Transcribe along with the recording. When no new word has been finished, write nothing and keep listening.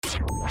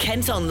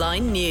Kent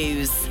Online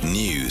News.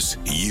 News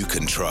you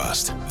can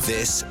trust.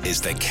 This is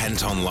the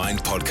Kent Online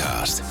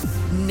Podcast.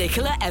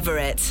 Nicola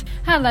Everett.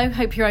 Hello,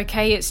 hope you're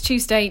okay. It's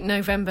Tuesday,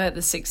 November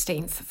the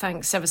 16th.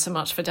 Thanks ever so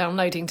much for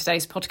downloading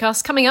today's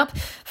podcast. Coming up,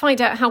 find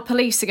out how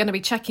police are going to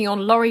be checking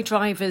on lorry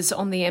drivers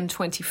on the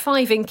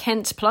M25 in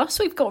Kent. Plus,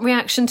 we've got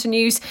reaction to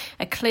news.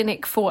 A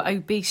clinic for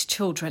obese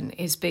children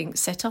is being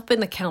set up in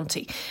the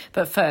county.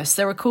 But first,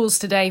 there are calls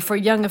today for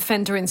a young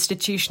offender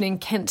institution in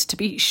Kent to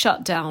be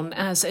shut down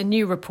as a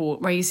new report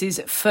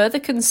raises further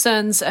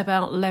concerns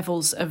about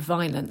levels of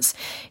violence.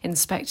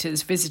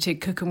 Inspectors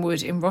visited Cookham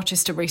Wood in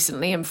Rochester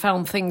recently and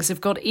found things have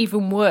got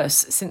even worse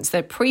since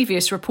their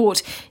previous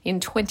report in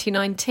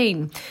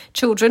 2019.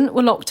 Children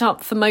were locked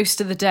up for most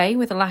of the day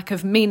with a lack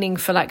of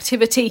meaningful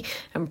activity,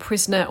 and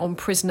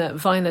prisoner-on-prisoner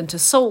violent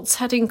assaults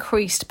had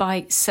increased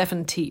by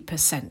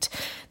 70%.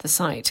 The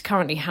site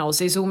currently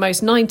houses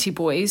almost 90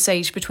 boys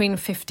aged between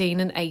 15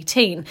 and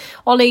 18.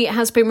 Ollie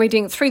has been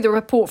reading through the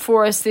report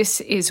for us.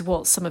 This is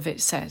what some of it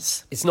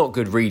says. It's not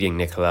good reading,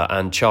 Nicola,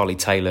 and Charlie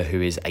Taylor,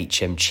 who is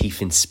HM Chief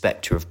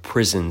Inspector of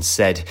Prisons,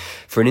 said,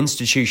 for an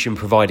institution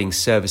providing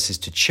services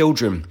to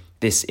children,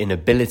 this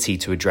inability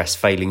to address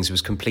failings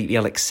was completely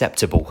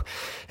unacceptable.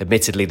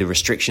 Admittedly, the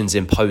restrictions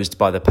imposed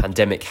by the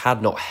pandemic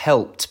had not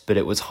helped, but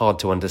it was hard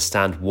to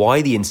understand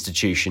why the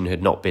institution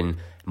had not been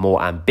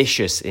more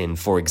ambitious in,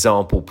 for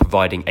example,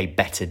 providing a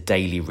better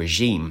daily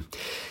regime.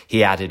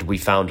 He added, we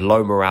found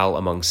low morale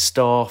among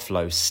staff,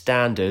 low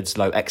standards,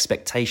 low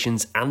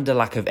expectations, and a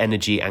lack of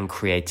energy and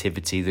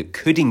creativity that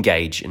could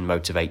engage and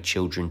motivate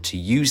children to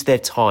use their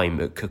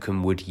time at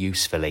Cookham Wood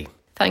usefully.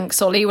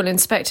 Thanks, Ollie. Well,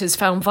 inspectors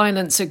found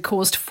violence had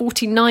caused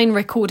 49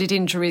 recorded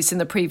injuries in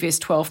the previous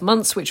 12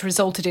 months, which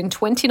resulted in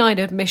 29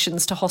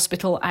 admissions to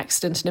hospital,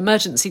 accident and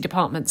emergency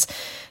departments.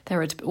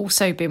 There had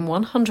also been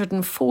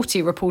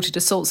 140 reported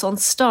assaults on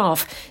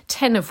staff,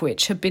 10 of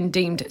which have been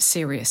deemed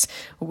serious.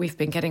 Well, we've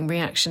been getting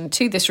reaction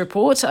to this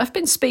report. I've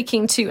been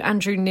speaking to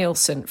Andrew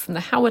Nielsen from the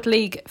Howard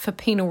League for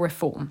Penal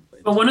Reform.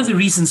 Well, one of the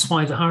reasons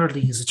why the Howard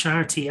League as a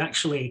charity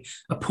actually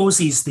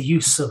opposes the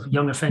use of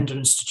young offender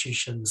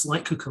institutions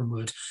like Cookham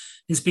Wood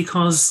is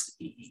because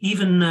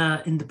even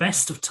in the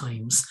best of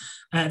times,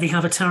 they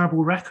have a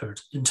terrible record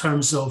in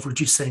terms of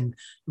reducing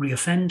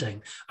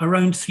reoffending.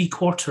 Around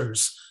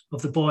 3/4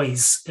 of the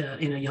boys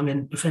in a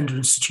young offender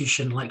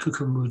institution like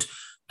Cookham Wood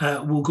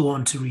will go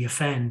on to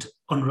reoffend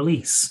on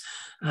release.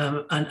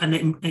 And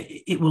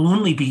it will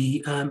only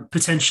be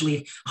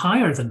potentially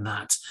higher than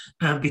that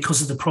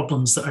because of the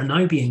problems that are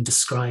now being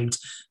described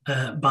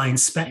by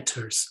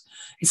inspectors.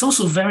 It's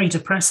also very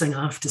depressing,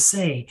 I have to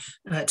say,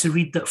 to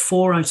read that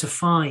 4 out of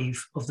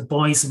 5 of the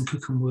boys in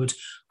Cookham Wood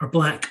are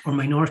black or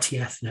minority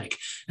ethnic.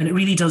 And it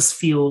really does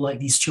feel like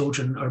these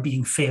children are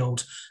being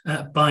failed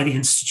by the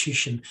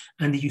institution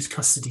and the youth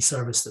custody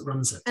service that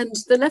runs it. And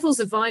the levels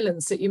of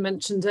violence that you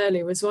mentioned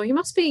earlier as well, you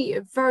must be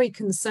very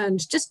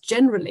concerned just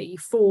generally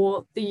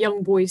for the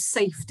young boys'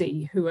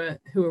 safety who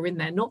are in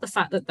there, not the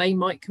fact that they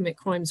might commit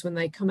crimes when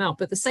they come out,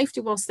 but the safety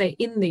whilst they're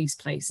in these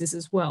places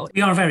as well.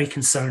 We are very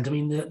concerned. I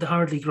mean, the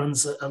Howard League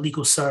runs a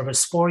legal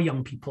service for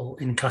young people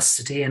in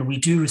custody, and we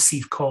do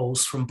receive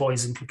calls from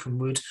boys in Cookham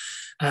Wood.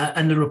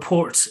 And the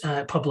report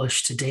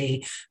published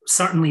today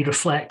certainly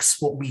reflects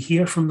what we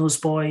hear from those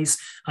boys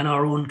and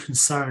our own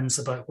concerns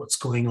about what's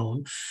going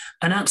on.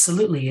 And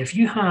absolutely, if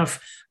you have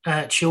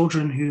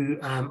children who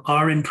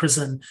are in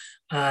prison,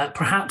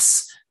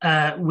 perhaps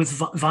with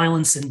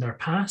violence in their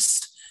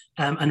past,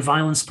 and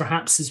violence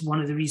perhaps is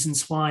one of the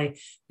reasons why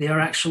they are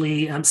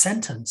actually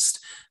sentenced,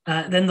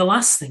 then the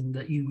last thing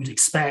that you would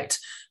expect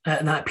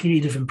that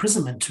period of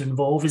imprisonment to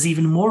involve is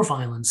even more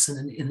violence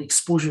and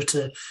exposure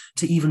to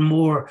even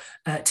more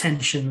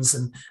tensions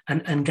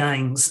and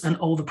gangs and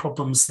all the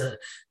problems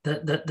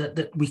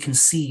that we can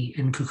see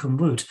in Cookham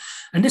Wood.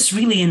 And this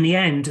really, in the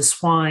end, is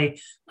why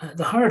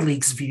the Howard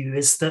League's view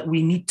is that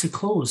we need to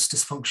close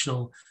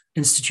dysfunctional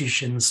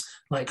institutions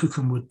like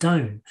Cookham Wood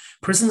down.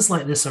 Prisons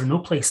like this are no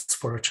place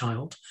for a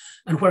child.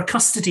 And where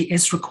custody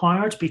is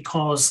required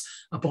because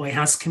a boy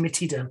has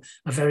committed a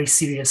very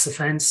serious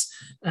offence,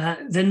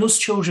 then those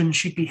children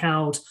should be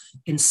held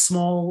in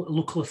small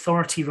local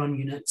authority-run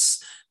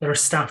units that are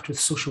staffed with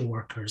social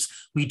workers.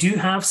 We do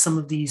have some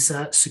of these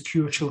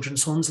secure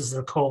children's homes, as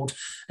they're called,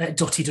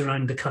 dotted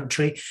around the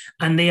country,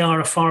 and they are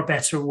a far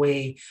better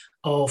way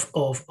of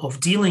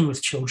dealing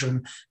with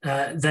children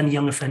than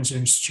young offender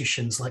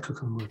institutions like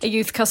Cookham Wood. A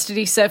youth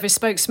custody service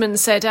spokesman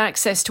said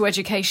access to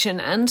education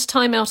and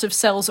time out of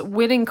cells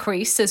will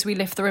increase as we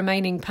lift the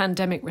remaining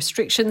pandemic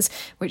restrictions,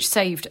 which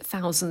saved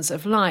thousands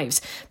of lives.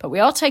 But we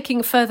are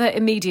taking further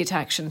immediate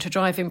action to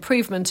drive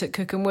improvement at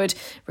Cookham Wood,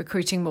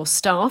 recruiting more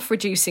staff,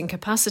 reducing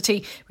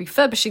capacity,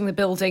 refurbishing the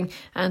building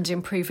and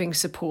improving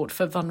support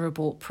for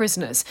vulnerable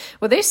prisoners.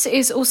 Well, this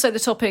is also the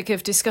topic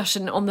of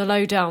discussion on the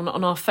Lowdown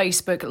on our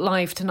Facebook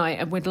Live tonight,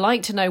 and we'd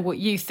like to know what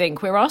you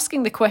think. We're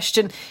asking the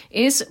question,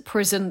 is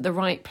prison the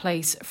right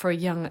place for a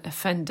young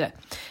offender?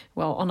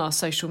 Well, on our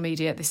social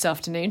media this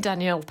afternoon,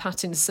 Danielle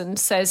Pattinson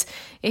says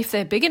if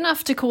they're big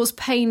enough to cause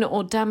pain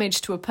or damage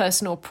to a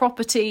person or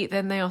property,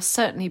 then they are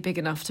certainly big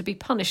enough to be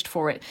punished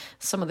for it.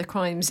 Some of the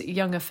crimes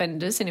young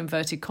offenders, in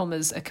inverted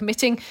commas, are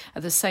committing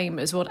are the same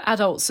as what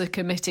adults are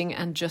committing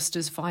and just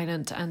as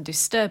violent and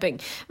disturbing.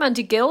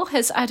 Mandy Gill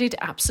has added,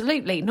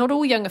 absolutely, not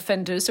all young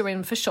offenders are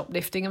in for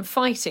shoplifting and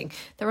fighting.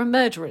 There are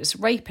murderers,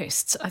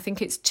 rapists. I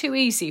think it's too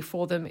easy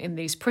for them in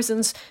these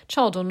prisons.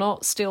 Child or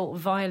not, still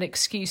vile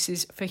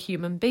excuses for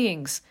human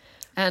beings.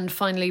 And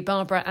finally,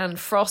 Barbara Ann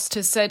Frost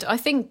has said, I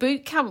think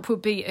boot camp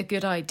would be a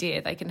good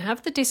idea. They can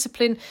have the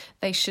discipline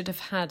they should have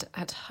had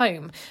at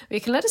home.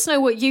 You can let us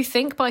know what you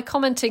think by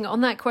commenting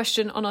on that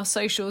question on our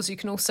socials. You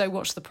can also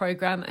watch the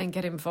programme and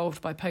get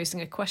involved by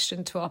posing a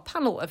question to our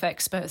panel of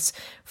experts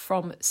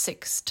from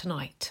 6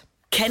 tonight.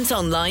 Kent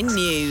Online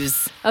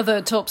News.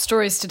 Other top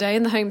stories today,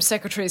 and the Home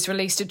Secretary has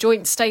released a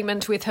joint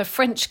statement with her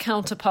French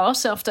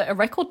counterpart after a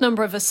record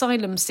number of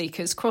asylum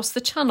seekers crossed the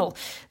Channel.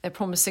 They're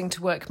promising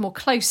to work more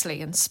closely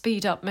and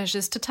speed up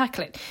measures to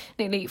tackle it.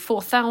 Nearly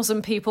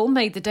 4,000 people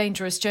made the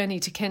dangerous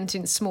journey to Kent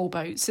in small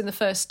boats in the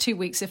first 2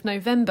 weeks of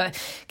November.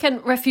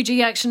 Kent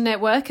Refugee Action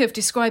Network have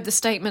described the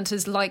statement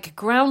as like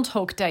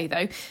Groundhog Day,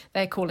 though.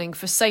 They're calling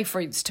for safe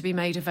routes to be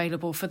made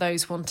available for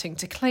those wanting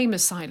to claim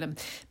asylum.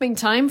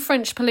 Meantime,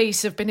 French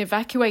police have been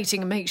evacuating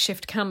a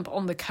makeshift camp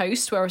on the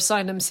coast where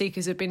asylum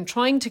seekers have been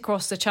trying to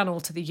cross the Channel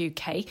to the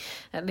UK.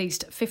 At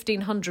least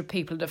 1,500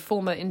 people at a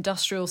former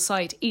industrial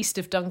site east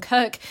of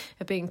Dunkirk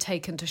are being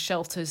taken to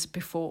shelters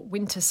before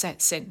winter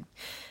sets in.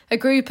 A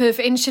group of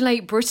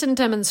Insulate Britain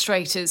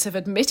demonstrators have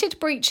admitted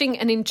breaching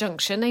an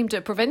injunction aimed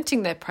at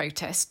preventing their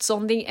protests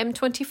on the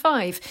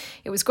M25.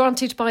 It was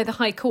granted by the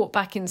High Court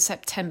back in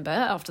September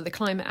after the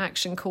climate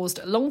action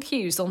caused long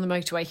queues on the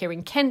motorway here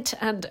in Kent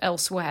and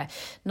elsewhere.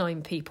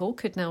 9 people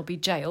could now be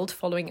jailed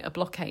following a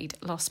blockade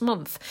last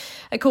month.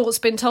 A court's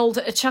been told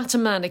a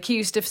Chatham man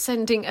accused of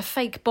sending a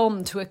fake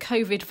bomb to a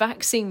COVID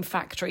vaccine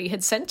factory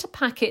had sent a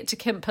packet to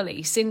Kent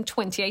Police in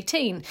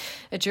 2018.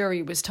 A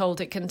jury was told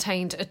it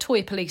contained a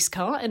toy police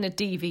car and a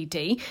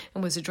DVD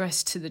and was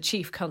addressed to the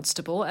Chief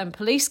Constable and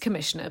Police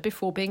Commissioner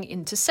before being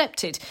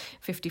intercepted.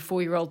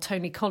 54-year-old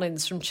Tony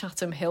Collins from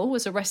Chatham Hill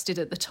was arrested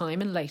at the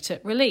time and later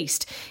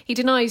released. He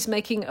denies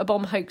making a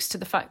bomb hoax to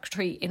the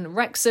factory in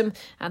Wrexham,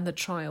 and the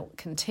trial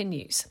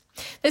continues.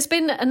 There's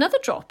been another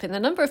drop in the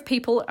number of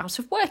people out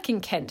of work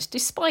in Kent,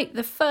 despite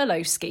the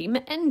furlough scheme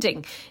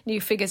ending. New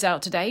figures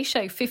out today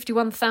show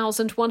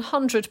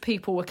 51,100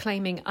 people were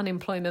claiming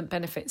unemployment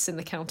benefits in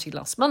the county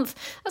last month.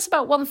 That's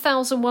about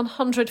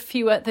 1,100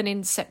 fewer than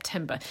in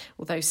September,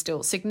 although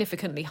still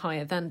significantly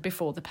higher than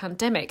before the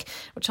pandemic.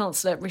 Well,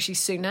 Chancellor Rishi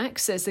Sunak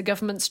says the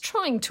government's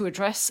trying to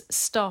address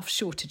staff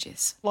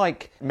shortages.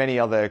 Like many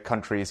other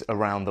countries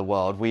around the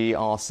world, we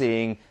are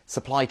seeing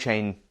supply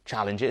chain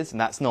challenges, and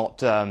that's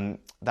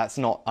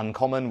not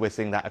uncommon. We're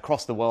seeing that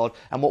across the world,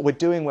 and what we're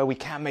doing where we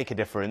can make a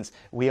difference,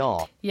 we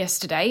are.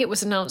 Yesterday, it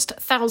was announced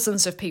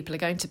thousands of people are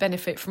going to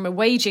benefit from a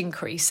wage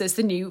increase as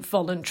the new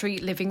voluntary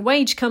living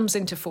wage comes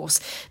into force.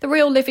 The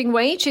real living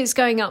wage is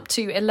going up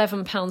to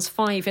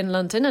 £11.05 in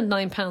London and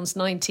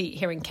 £9.90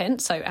 here in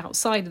Kent, so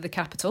outside of the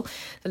capital.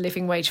 The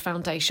Living Wage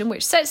Foundation,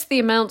 which sets the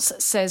amounts,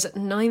 says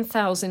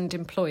 9,000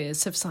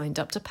 employers have signed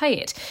up to pay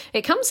it.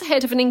 It comes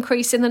ahead of an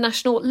increase in the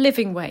national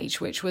living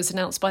wage, which was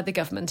announced by the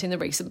government in the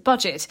recent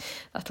budget.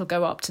 That'll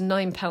go up to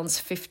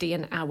 £9.50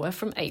 an hour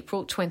from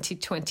April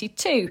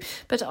 2022.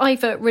 But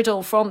Ivor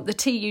Riddle from the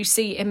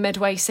TUC in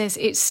Medway says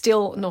it's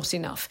still not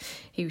enough.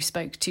 He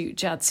spoke to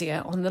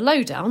Jadzia on the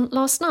Lowdown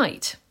last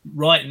night.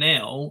 Right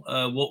now,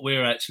 what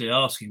we're actually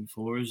asking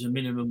for is a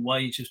minimum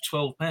wage of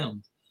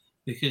 £12,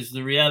 because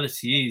the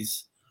reality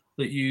is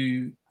that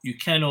you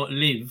cannot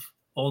live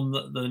on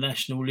the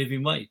national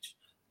living wage.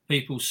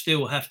 People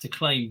still have to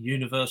claim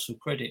universal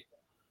credit.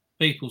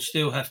 People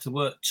still have to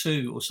work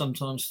 2 or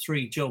sometimes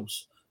 3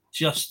 jobs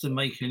just to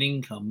make an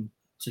income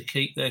to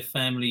keep their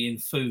family in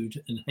food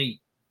and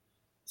heat.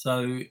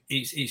 So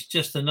it's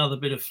just another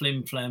bit of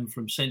flim-flam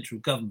from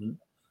central government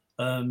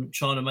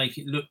trying to make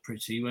it look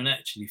pretty when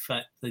actually, in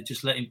fact, they're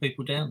just letting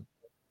people down.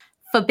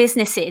 For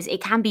businesses,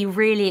 it can be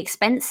really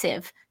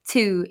expensive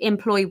to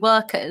employ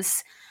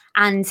workers,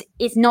 and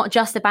it's not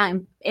just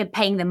about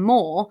paying them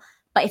more,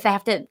 but if they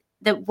have to,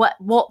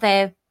 what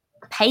they're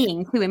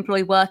paying to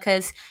employ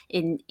workers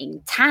in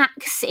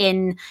tax,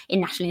 in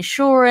national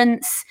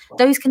insurance,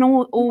 those can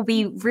all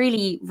be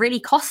really,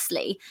 really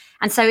costly.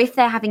 And so if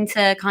they're having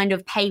to kind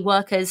of pay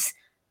workers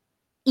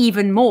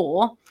even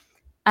more,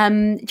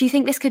 do you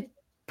think this could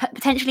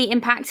potentially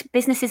impact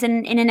businesses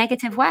in a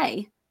negative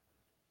way?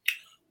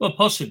 Well,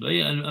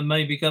 possibly, and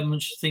maybe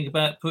government should think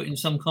about putting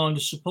some kind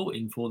of support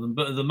in for them.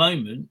 But at the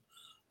moment,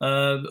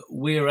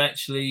 we're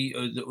actually,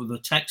 or the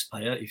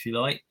taxpayer, if you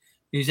like,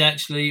 is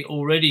actually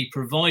already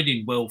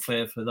providing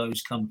welfare for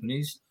those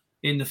companies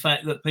in the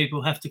fact that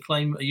people have to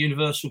claim a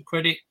universal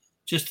credit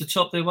just to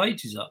top their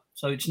wages up.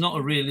 So it's not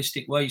a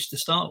realistic wage to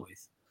start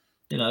with,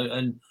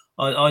 and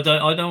I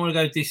don't want to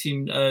go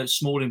dissing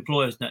small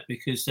employers now,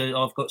 because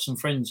I've got some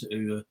friends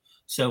who are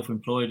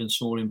self-employed and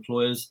small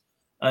employers,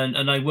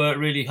 and they work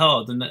really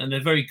hard, and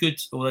they're very good,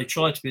 or they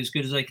try to be as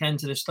good as they can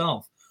to their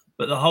staff.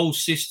 But the whole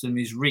system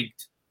is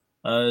rigged,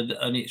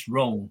 and it's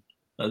wrong.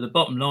 The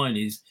bottom line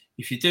is,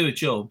 if you do a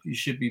job, you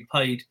should be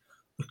paid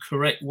the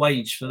correct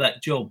wage for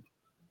that job.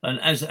 And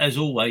as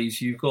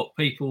always, you've got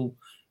people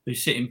who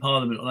sit in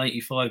Parliament on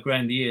 85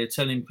 grand a year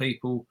telling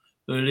people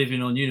who are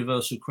living on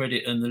universal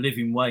credit and the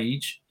living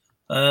wage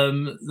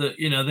that,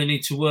 you know, they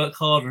need to work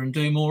harder and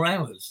do more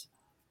hours.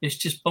 It's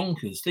just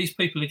bonkers. These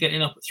people are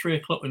getting up at 3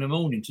 o'clock in the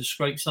morning to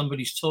scrape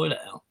somebody's toilet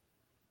out.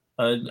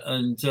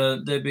 And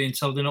they're being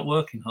told they're not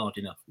working hard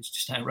enough. It's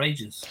just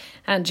outrageous.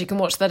 And you can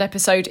watch that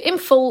episode in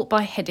full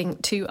by heading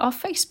to our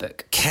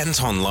Facebook.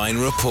 Kent Online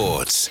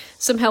reports.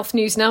 Some health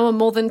news now, and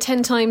more than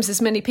 10 times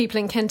as many people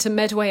in Kent and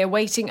Medway are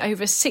waiting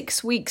over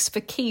 6 weeks for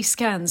key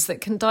scans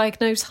that can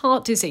diagnose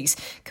heart disease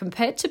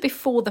compared to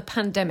before the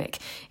pandemic.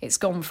 It's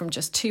gone from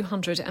just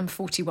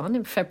 241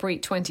 in February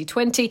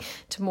 2020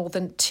 to more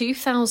than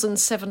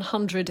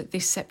 2,700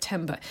 this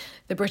September.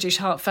 The British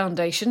Heart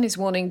Foundation is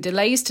warning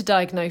delays to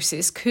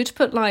diagnosis could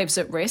put lives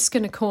at risk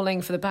and are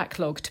calling for the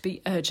backlog to be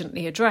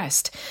urgently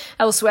addressed.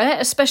 Elsewhere,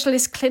 a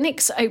specialist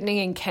clinic's opening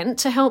in Kent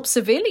to help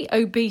severely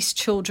obese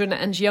children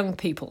and young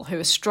people who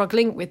are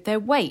struggling with their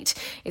weight.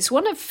 It's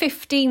one of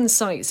 15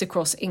 sites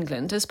across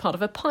England as part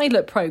of a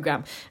pilot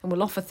programme and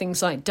will offer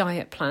things like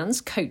diet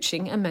plans,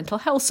 coaching and mental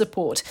health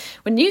support.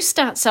 When new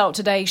stats out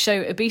today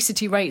show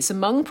obesity rates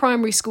among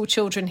primary school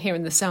children here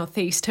in the South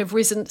East have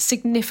risen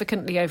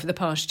significantly over the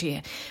past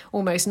year.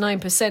 Almost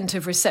 9%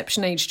 of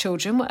reception-age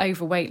children were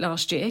overweight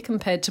last year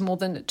compared to more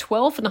than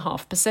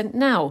 12.5%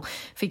 now.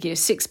 For Year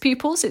 6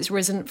 pupils, it's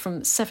risen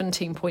from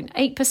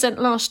 17.8%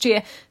 last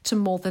year to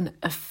more than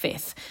a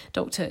fifth.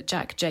 Dr.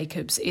 Jack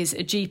Jacobs is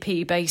a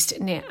GP based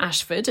near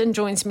Ashford and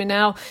joins me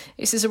now.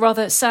 This is a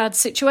rather sad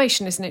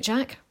situation, isn't it,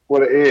 Jack?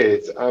 Well, it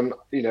is.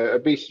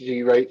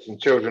 Obesity rates in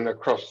children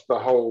across the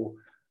whole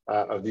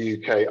of the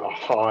UK are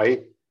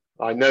high.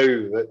 I know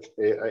that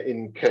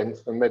in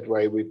Kent and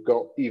Medway, we've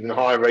got even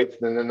higher rates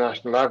than the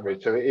national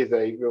average. So it is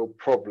a real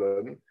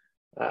problem.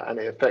 And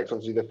it affects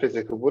obviously the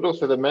physical, but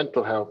also the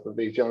mental health of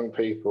these young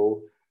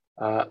people.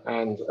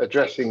 And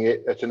addressing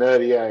it at an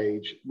early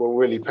age will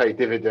really pay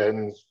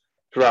dividends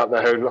throughout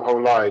their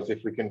whole lives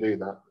if we can do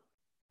that.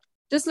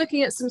 Just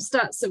looking at some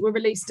stats that were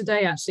released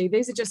today, actually,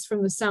 these are just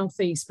from the South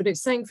East, but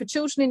it's saying for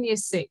children in Year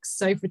 6,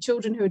 so for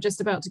children who are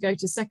just about to go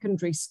to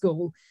secondary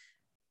school,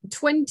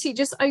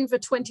 just over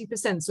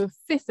 20%, so a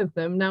fifth of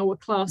them now were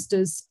classed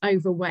as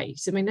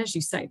overweight. I mean, as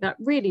you say, that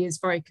really is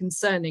very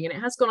concerning, and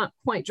it has gone up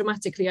quite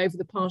dramatically over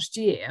the past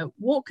year.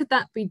 What could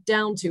that be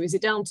down to? Is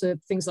it down to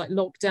things like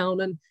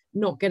lockdown and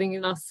not getting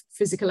enough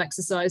physical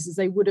exercise as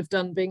they would have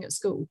done being at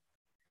school?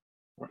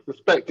 I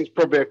suspect it's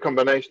probably a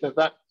combination of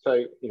that. So,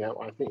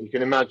 I think you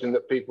can imagine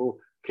that people,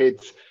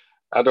 kids,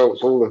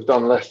 adults all have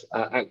done less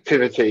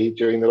activity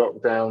during the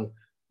lockdown,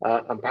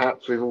 and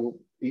perhaps we've all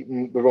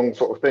eaten the wrong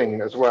sort of thing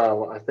as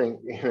well. I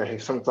think,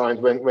 sometimes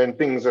when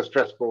things are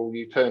stressful,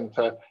 you turn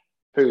to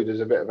food as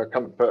a bit of a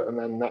comfort, and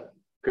then that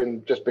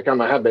can just become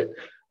a habit.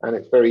 And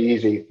it's very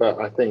easy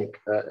for, I think,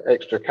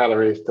 extra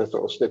calories to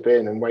sort of slip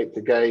in and weight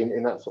to gain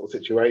in that sort of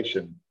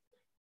situation.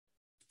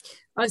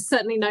 I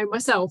certainly know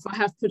myself. I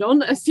have put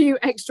on a few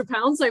extra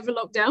pounds over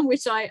lockdown,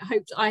 which I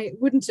hoped I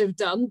wouldn't have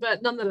done,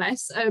 but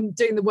nonetheless,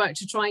 doing the work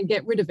to try and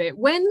get rid of it.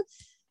 When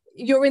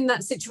you're in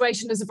that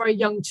situation as a very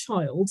young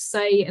child,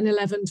 say an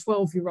 11,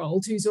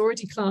 12-year-old who's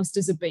already classed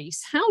as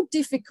obese, how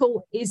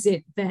difficult is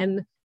it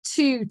then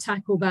to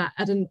tackle that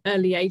at an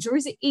early age, or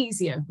is it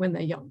easier when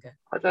they're younger?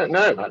 I don't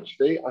know,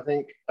 actually. I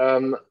think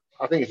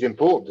it's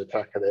important to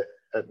tackle it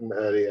at an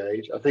early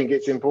age. I think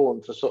it's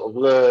important to sort of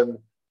learn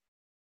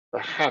the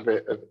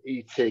habit of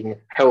eating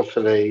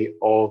healthily,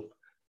 of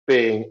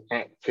being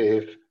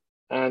active,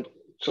 and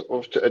sort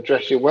of to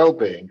address your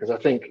well-being, because I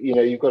think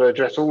you've got to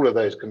address all of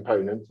those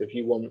components if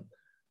you want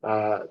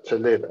to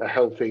live a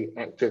healthy,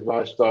 active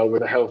lifestyle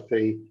with a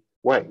healthy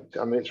weight.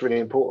 I mean, it's really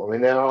important. I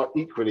mean, there are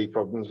equally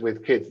problems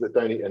with kids that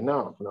don't eat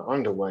enough and are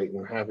underweight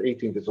and have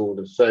eating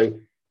disorders. So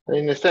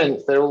in a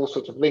sense, they're all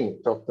sort of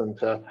linked often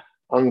to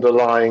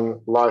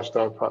underlying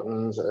lifestyle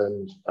patterns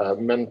and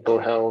mental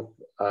health,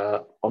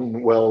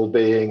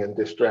 unwell-being and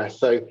distress.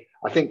 So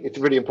I think it's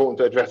really important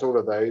to address all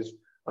of those.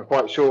 I'm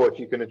quite sure if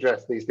you can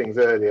address these things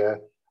earlier,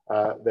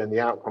 then the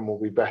outcome will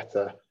be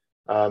better.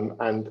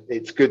 And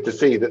it's good to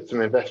see that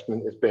some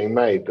investment is being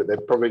made, but there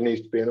probably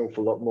needs to be an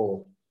awful lot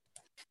more.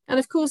 And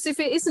of course, if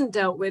it isn't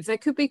dealt with, there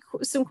could be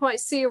some quite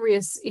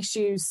serious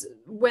issues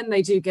when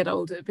they do get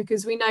older,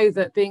 because we know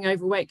that being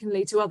overweight can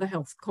lead to other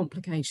health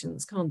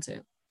complications, can't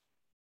it?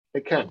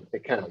 It can.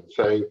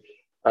 So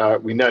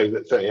we know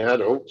that certainly in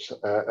adults,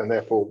 and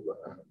therefore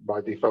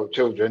by default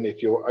children,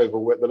 if you're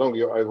overweight, the longer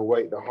you're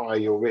overweight, the higher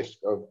your risk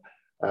of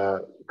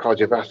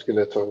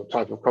cardiovascular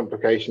type of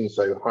complications,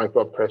 so high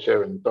blood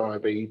pressure and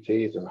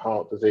diabetes and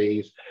heart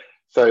disease.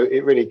 So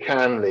it really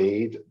can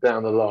lead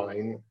down the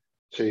line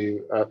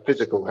to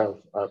physical health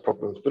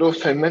problems, but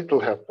also mental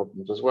health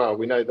problems as well.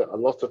 We know that a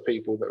lot of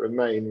people that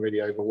remain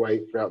really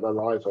overweight throughout their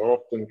lives are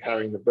often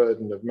carrying the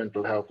burden of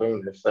mental health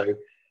illness. So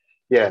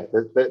yeah,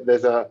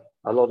 there's a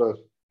a lot of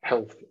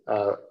health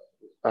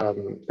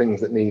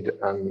things that need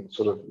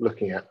sort of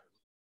looking at.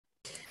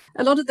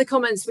 A lot of the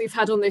comments we've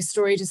had on this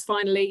story just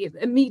finally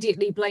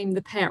immediately blame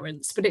the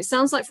parents, but it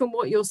sounds like from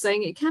what you're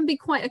saying, it can be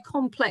quite a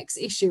complex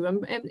issue,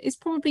 and it's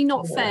probably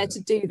not fair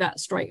to do that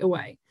straight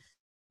away.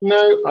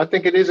 No, I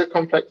think it is a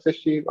complex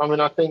issue. I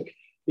mean, I think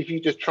if you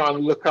just try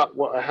and look up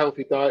what a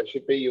healthy diet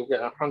should be, you'll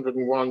get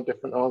 101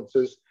 different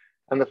answers.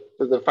 And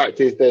the fact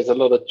is there's a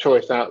lot of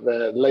choice out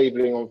there.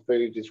 Labelling on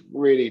foods is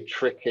really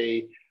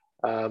tricky.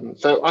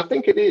 So I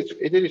think it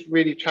is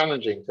really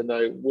challenging to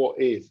know what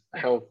is a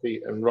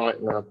healthy and right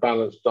and a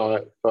balanced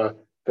diet for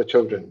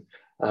children.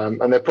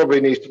 And there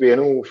probably needs to be an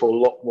awful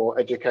lot more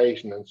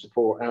education and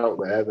support out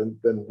there than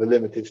the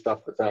limited stuff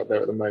that's out there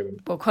at the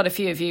moment. Well, quite a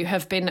few of you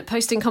have been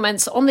posting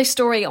comments on this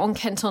story on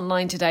Kent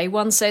Online today.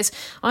 One says,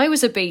 I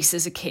was obese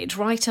as a kid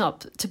right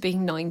up to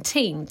being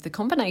 19. The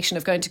combination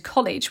of going to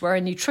college where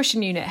a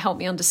nutrition unit helped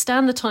me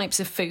understand the types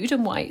of food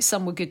and why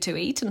some were good to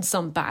eat and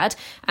some bad,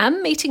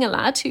 and meeting a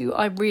lad who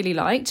I really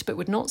liked but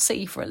would not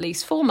see for at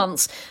least 4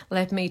 months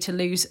led me to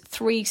lose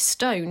 3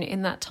 stone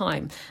in that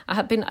time. I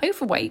had been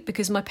overweight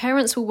because my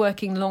parents were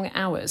working long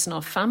hours and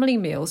our family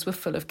meals were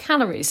full of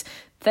calories.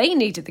 They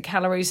needed the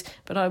calories,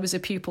 but I was a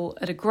pupil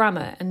at a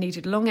grammar and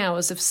needed long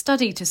hours of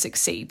study to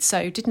succeed,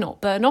 so did not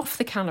burn off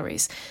the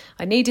calories.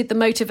 I needed the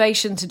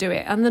motivation to do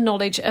it and the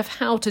knowledge of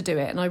how to do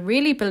it, and I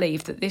really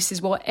believe that this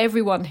is what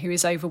everyone who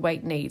is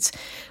overweight needs.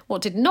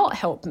 What did not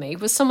help me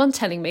was someone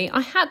telling me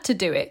I had to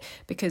do it,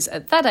 because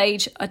at that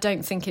age, I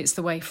don't think it's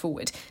the way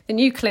forward. The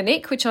new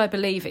clinic, which I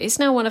believe is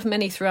now one of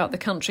many throughout the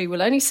country,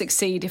 will only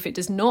succeed if it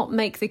does not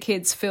make the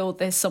kids feel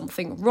there's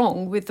something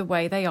wrong with the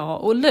way they are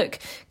or look.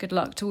 Good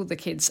luck to all the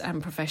kids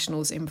and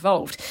professionals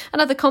involved.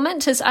 Another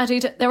comment has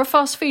added, there are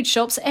fast food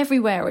shops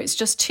everywhere. It's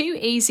just too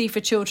easy for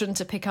children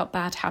to pick up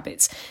bad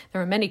habits.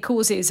 There are many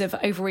causes of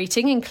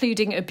overeating,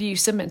 including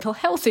abuse and mental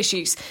health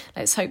issues.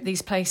 Let's hope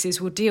these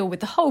places will deal with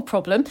the whole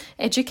problem.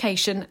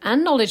 Education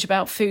and knowledge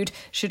about food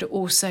should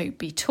also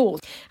be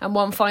taught. And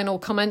one final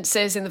comment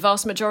says, in the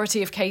vast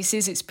majority of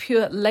cases, it's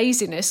pure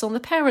laziness on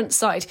the parents'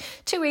 side.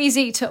 Too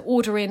easy to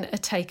order in a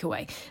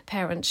takeaway.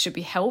 Parents should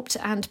be helped,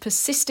 and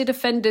persistent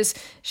offenders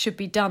should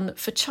be done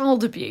for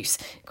child abuse.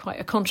 Quite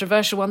a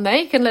controversial one there.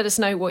 You can let us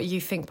know what you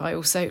think by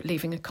also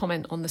leaving a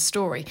comment on the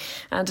story.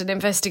 And an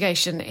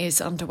investigation is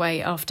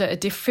underway after a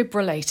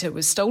defibrillator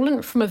was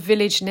stolen from a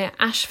village near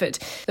Ashford.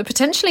 The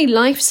potentially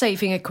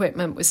life-saving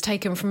equipment was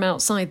taken from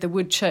outside the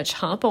Woodchurch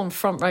hub on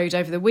Front Road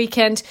over the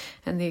weekend,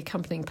 and the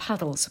accompanying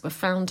paddles were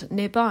found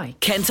nearby.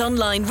 Kent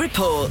Online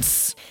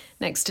reports.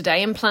 Next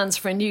today, and plans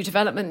for a new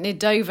development near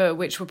Dover,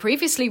 which were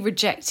previously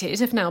rejected,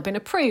 have now been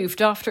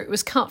approved after it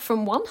was cut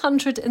from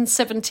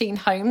 117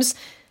 homes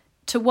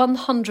to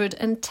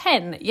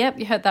 110. Yep,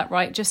 you heard that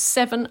right, just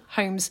 7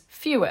 homes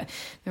fewer.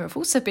 There have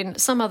also been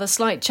some other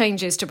slight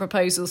changes to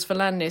proposals for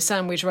land near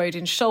Sandwich Road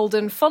in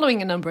Sholden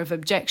following a number of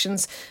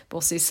objections.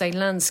 Bosses say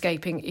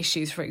landscaping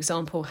issues, for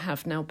example,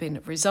 have now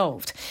been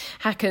resolved.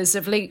 Hackers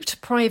have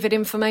leaked private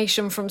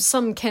information from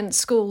some Kent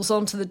schools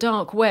onto the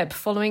dark web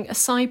following a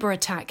cyber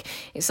attack.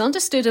 It's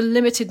understood a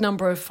limited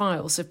number of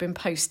files have been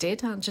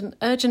posted, and an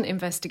urgent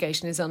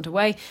investigation is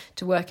underway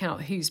to work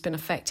out who's been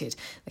affected.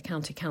 The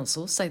county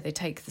council say they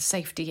take the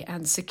safety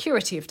and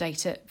security of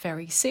data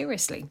very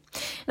seriously.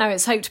 Now,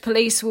 it's hoped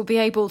police will be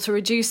able to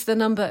reduce the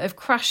number of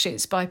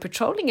crashes by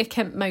patrolling a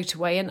Kent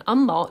motorway in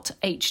unmarked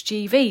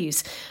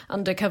HGVs.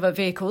 Undercover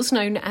vehicles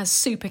known as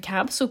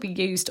supercabs will be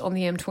used on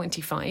the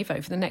M25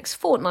 over the next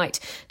fortnight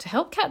to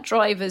help catch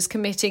drivers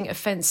committing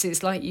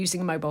offences like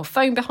using a mobile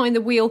phone behind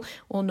the wheel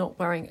or not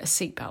wearing a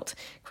seatbelt.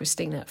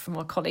 Christina from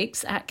our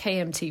colleagues at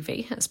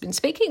KMTV has been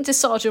speaking to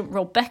Sergeant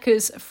Rob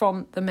Beckers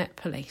from the Met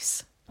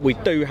Police. We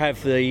do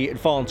have the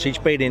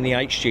advantage, being in the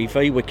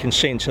HGV, we can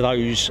see into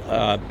those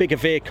bigger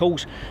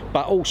vehicles,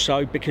 but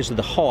also because of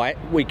the height,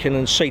 we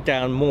can see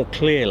down more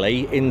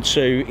clearly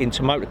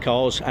into motor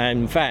cars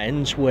and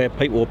vans where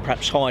people are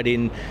perhaps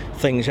hiding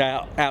things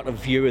out of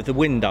view of the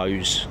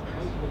windows.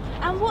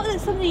 And what are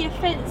some of the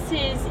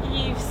offences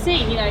you've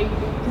seen,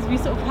 because we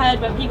sort of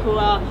heard when people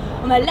are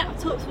on their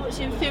laptops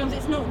watching films,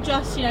 it's not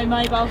just,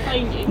 mobile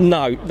phone use?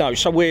 No.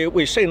 So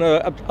we're seeing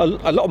a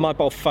lot of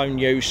mobile phone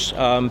use,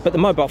 but the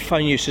mobile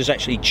phone use has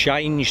actually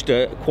changed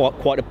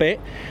quite a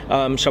bit.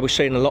 So we're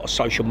seeing a lot of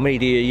social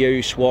media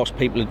use whilst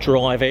people are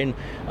driving,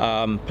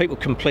 people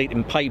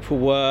completing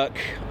paperwork,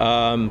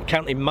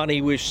 counting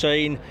money we've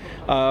seen,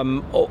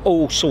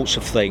 all sorts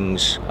of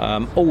things,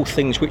 all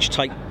things which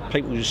take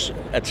people's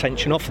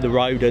attention off the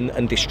road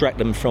and distract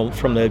them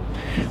from the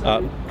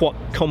quite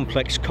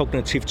complex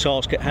cognitive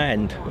task at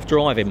hand of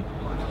driving.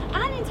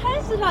 And in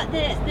terms of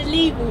the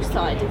legal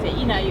side of it,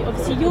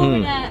 obviously you're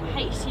in a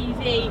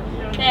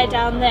HGV, they're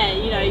down there,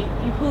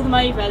 you pull them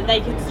over,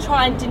 they could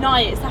try and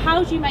deny it. So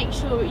how do you make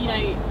sure,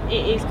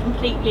 it is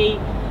completely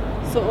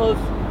sort of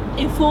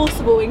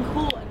enforceable in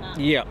court?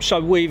 Yeah, so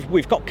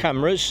we've got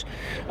cameras,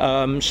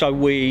 so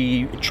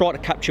we try to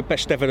capture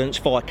best evidence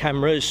via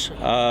cameras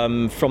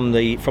from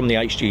the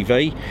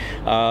HGV.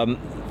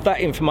 that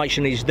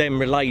information is then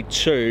relayed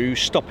to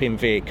stopping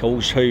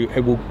vehicles who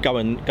will go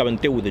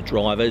and deal with the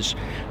drivers,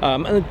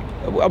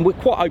 and we're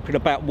quite open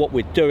about what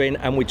we're doing,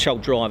 and we tell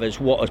drivers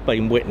what has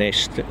been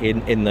witnessed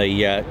in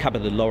the cab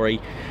of the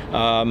lorry,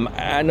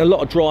 and a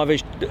lot of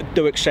drivers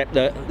do accept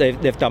that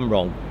they've done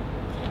wrong.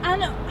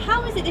 And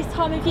how is it this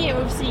time of year?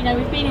 Obviously,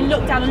 we've been in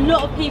lockdown, a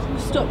lot of people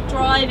stopped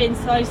driving,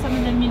 so some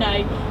of them,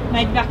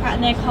 maybe back out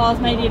in their cars,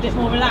 maybe a bit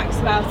more relaxed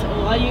about it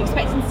all. Are you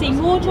expecting to see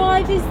more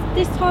drivers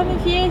this time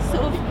of year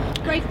sort of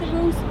break the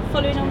rules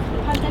following on from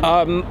the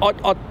pandemic?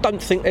 I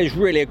don't think there's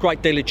really a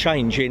great deal of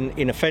change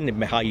in offending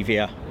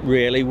behaviour,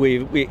 really.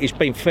 It's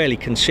been fairly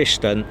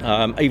consistent,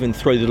 even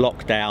through the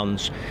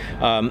lockdowns.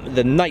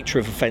 The nature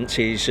of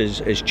offences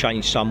has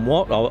changed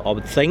somewhat, I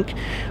would think,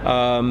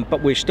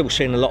 but we're still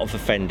seeing a lot of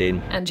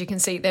offending. And you can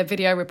see their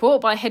video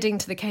report by heading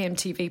to the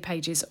KMTV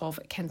pages of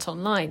Kent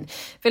Online.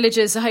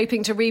 Villagers are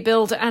hoping to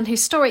rebuild an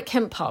historic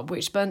Kent pub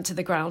which burnt to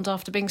the ground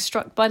after being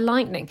struck by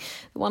lightning.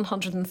 The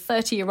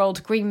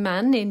 130-year-old Green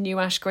Man in New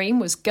Ash Green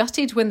was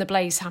gutted when the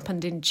blaze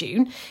happened in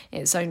June.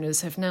 Its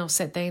owners have now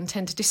said they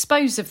intend to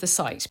dispose of the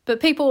site, but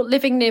people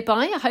living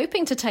nearby are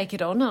hoping to take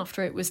it on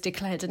after it was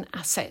declared an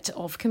asset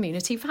of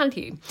community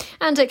value.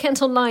 And at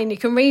Kent Online you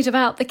can read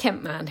about the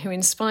Kent Man who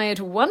inspired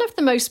one of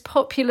the most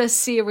popular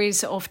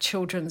series of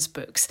children's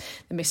books.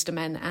 The Mr.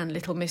 Men and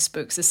Little Miss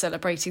books are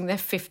celebrating their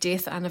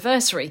 50th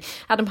anniversary.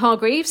 Adam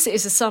Hargreaves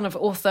is a son of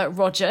author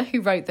Roger,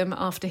 who wrote them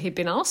after he'd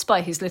been asked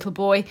by his little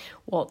boy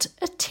what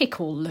a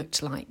tickle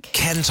looked like.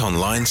 Kent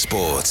Online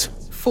Sport.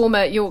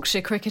 Former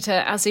Yorkshire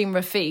cricketer Azim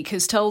Rafiq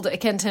has told a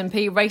Kent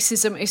MP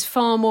racism is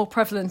far more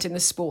prevalent in the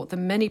sport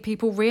than many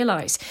people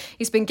realise.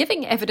 He's been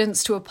giving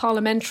evidence to a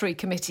parliamentary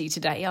committee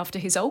today after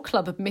his old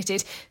club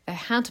admitted there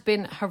had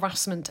been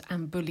harassment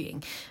and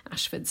bullying.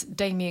 Ashford's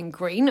Damien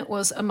Green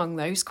was among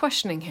those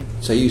questioning him.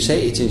 So you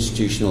say it's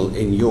institutional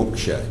in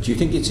Yorkshire. Do you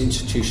think it's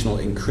institutional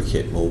in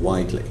cricket more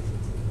widely?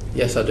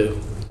 Yes, I do.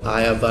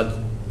 I have had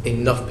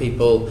enough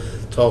people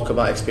talk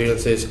about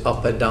experiences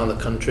up and down the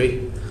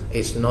country.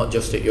 It's not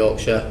just at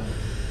Yorkshire.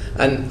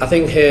 And I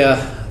think here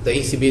the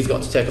ECB's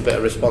got to take a bit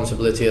of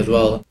responsibility as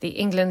well. The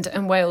England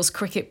and Wales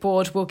Cricket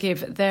Board will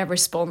give their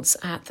response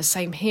at the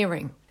same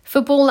hearing.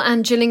 Football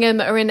and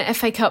Gillingham are in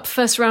FA Cup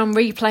first-round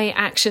replay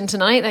action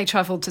tonight. They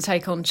travelled to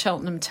take on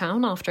Cheltenham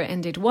Town after it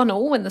ended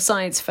 1-1 when the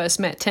sides first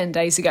met 10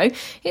 days ago.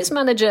 Here's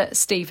manager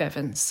Steve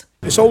Evans.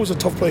 It's always a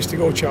tough place to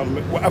go,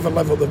 Cheltenham, whatever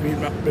level they've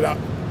been at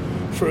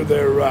through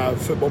their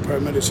football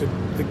paramedics.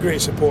 The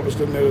great supporters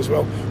down there as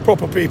well.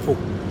 Proper people.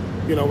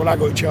 When I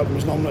go to Cheltenham,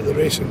 it's normally at the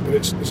racing, but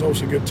it's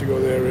also good to go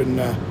there, and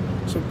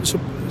it's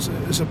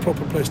a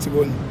proper place to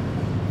go and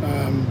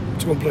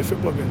play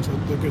football against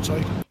the good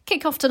side.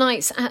 Kick-off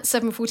tonight at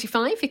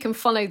 7:45. You can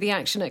follow the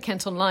action at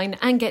Kent Online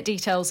and get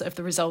details of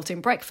the result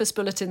in breakfast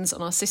bulletins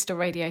on our sister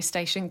radio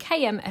station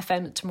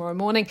KMFM tomorrow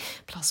morning.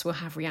 Plus, we'll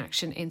have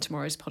reaction in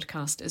tomorrow's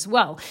podcast as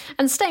well.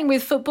 And staying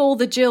with football,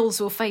 the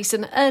Gills will face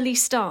an early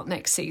start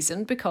next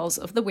season because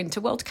of the Winter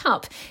World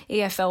Cup.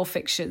 EFL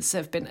fixtures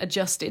have been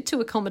adjusted to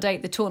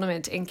accommodate the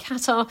tournament in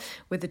Qatar,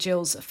 with the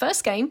Gills'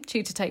 first game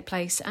due to take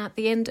place at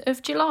the end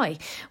of July.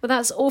 Well,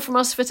 that's all from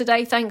us for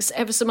today. Thanks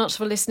ever so much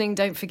for listening.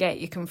 Don't forget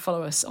you can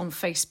follow us on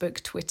Facebook,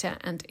 Twitter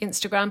and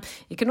Instagram.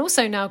 You can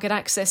also now get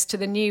access to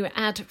the new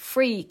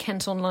ad-free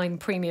Kent Online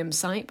premium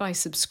site by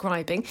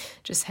subscribing.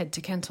 Just head to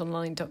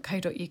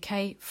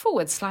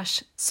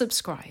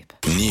kentonline.co.uk/subscribe.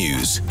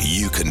 News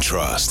you can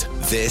trust.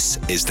 This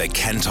is the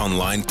Kent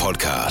Online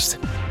Podcast.